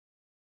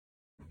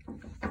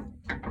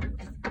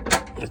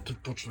Ето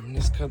почвам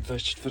днеска,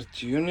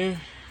 24 юни.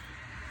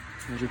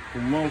 Рико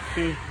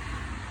малки.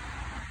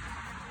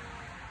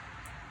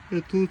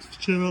 Ето от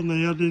вчера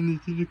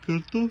наядените ни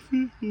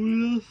картофи у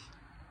нас.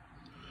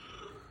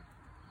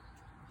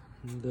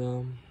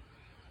 Да.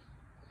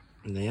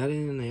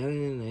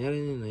 Наядени.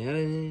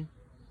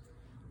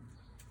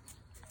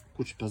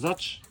 Куче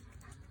пазач.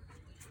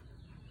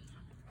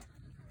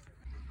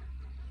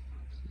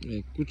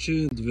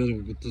 Куче,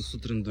 доведох го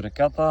сутрин до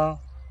реката.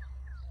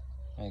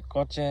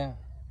 Коче.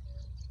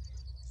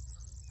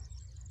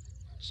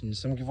 Че не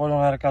съм ги водил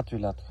на реката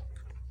и лято.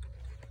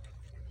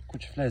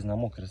 Куче влезна,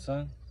 мокри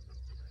са.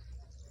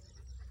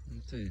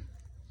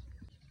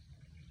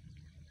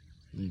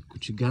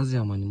 Куче гази,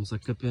 ама не му се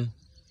къпе.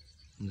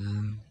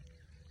 Да.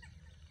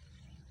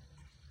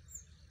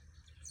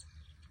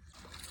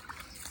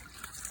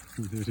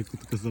 Рико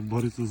тук се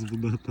бори с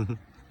водата.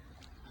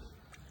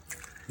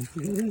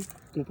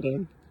 Какво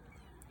правим?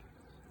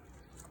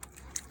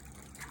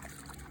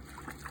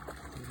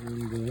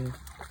 Да.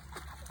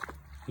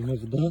 Има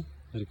вода,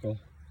 Рико.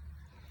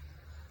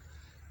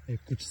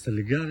 Куче са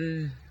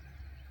легави.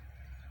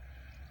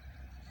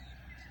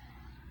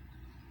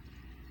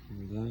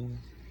 Да.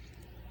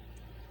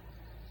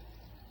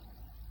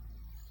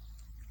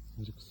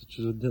 Рико се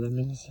чуди от деда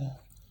ми се.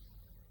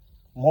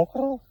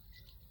 Мокро?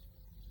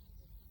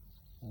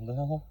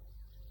 Да.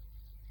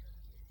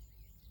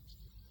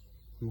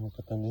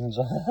 Малката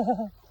нинджа.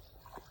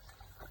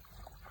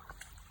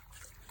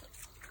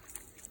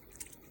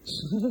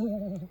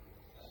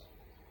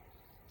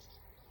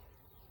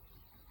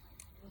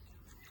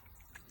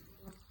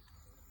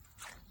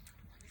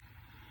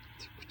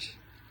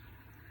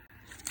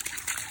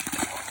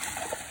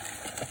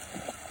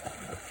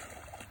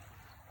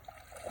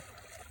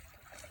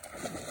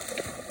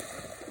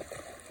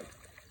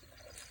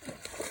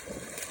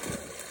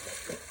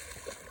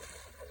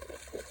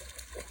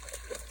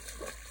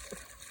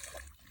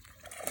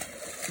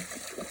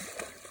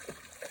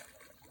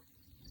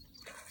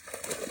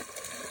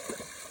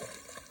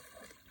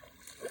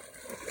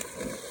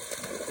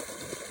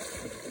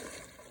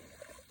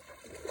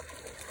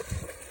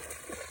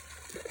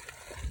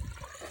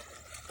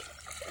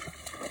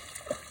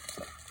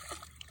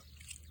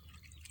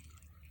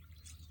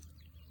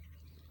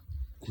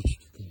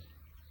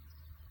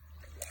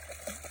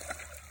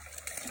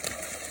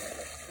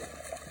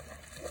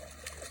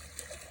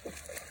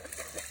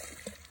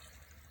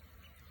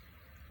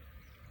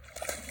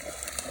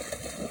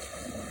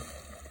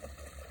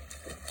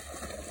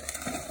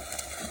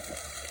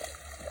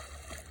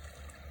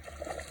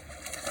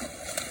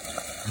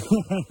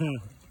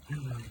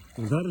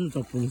 Удари ли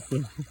това по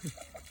носа?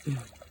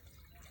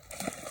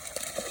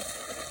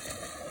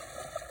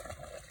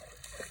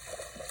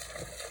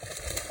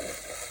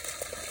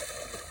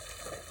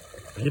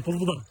 Айде под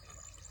вода!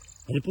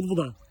 Айде под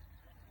вода!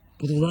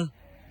 Под вода!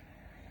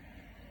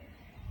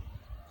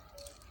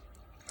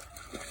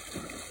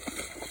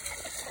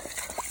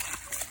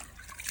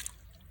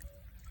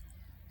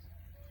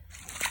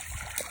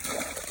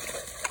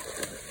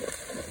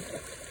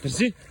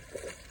 Търси!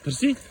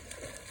 Търси!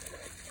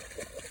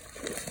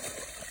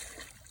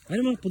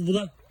 Айде малко под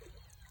вода!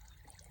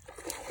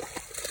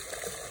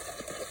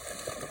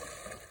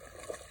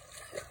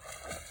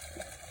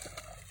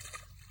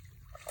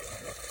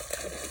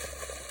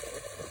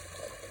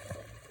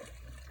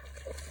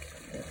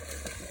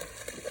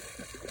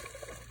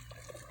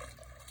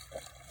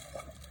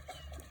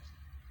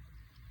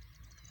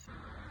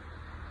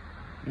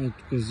 Ето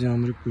тук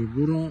взимам Рико и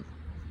Гуру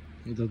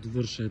и да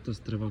довърша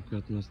тази трева,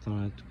 която не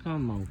стана тук.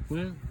 Малко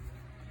е.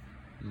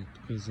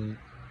 Ето тук за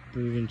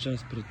половин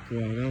час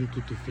предполагам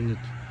туто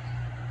финито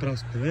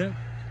праскове.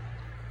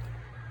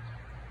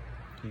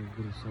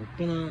 Гуру се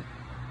опъна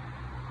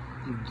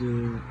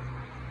до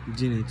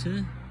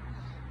дините.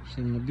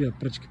 Ще набия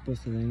пръчки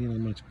после да не ги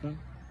намачка.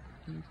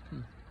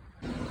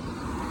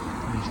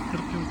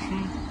 Изтърпилчо.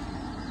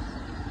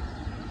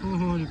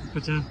 Охо, Рико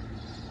пътя.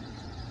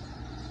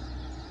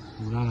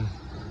 Добре.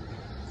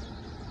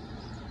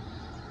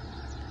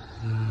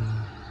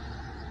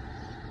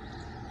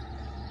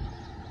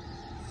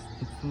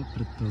 Стъпва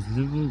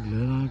предпазливо,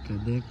 гледа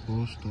къде,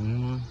 какво, що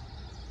има.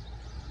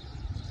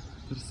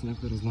 Търси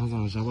някой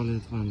размазана жаба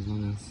ли, това не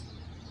знам аз.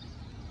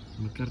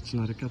 Макар че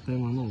на реката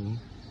има много.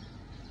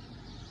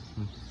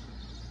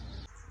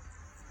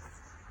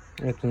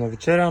 Ето на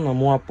вечеря, на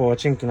моя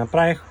палачинки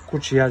направих.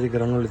 Куче яди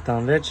гранули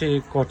там вече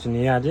и коти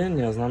не яде,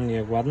 не знам, не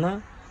е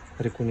гладна.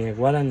 Рико не е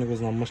гладен, не го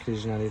знам мъж ли и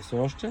жена ли все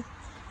още.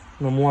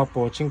 На моя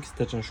палачинки с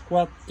течен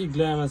шоколад и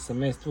гледаме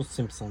семейство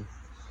Симпсън.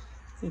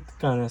 И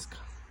така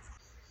днеска.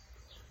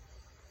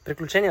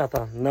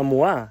 Приключенията на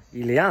Моа,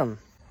 Илиян,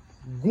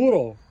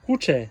 Гуру,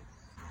 куче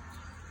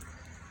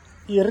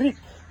и Рик,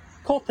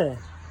 коте,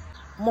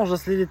 може да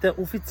следите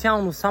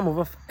официално само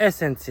в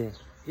Есенци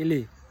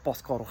или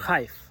по-скоро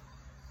Хайв.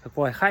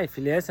 Какво е Хайв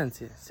или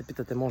Есенци, се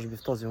питате може би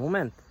в този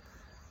момент.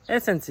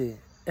 Есенци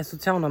е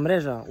социална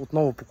мрежа от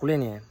ново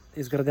поколение,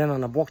 изградена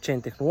на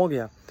блокчейн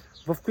технология,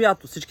 в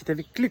която всичките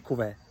ви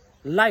кликове,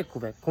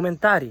 лайкове,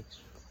 коментари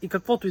и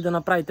каквото и да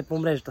направите по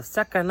мрежата,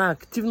 всяка една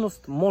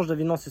активност може да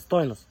ви носи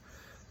стойност.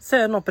 Все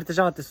едно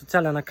притежавате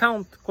социален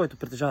акаунт, който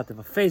притежавате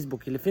в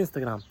Facebook или в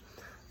Instagram,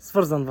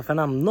 свързан в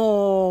една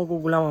много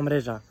голяма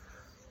мрежа,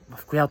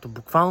 в която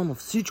буквално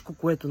всичко,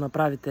 което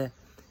направите,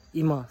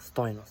 има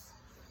стойност.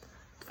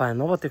 Това е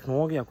нова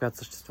технология, която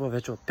съществува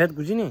вече от 5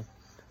 години,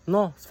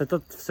 но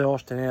светът все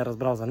още не е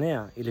разбрал за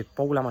нея, или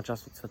по-голяма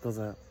част от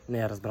света не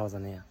е разбрал за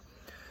нея.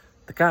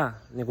 Така,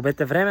 не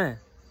губете време,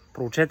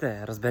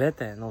 проучете,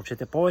 разберете,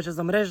 научете повече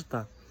за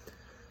мрежата.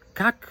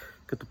 Как?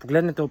 Като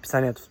погледнете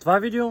описанието в това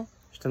видео,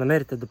 ще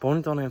намерите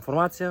допълнителна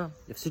информация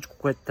и всичко,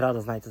 което трябва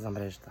да знаете за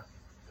мрежата.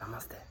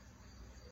 Намасте!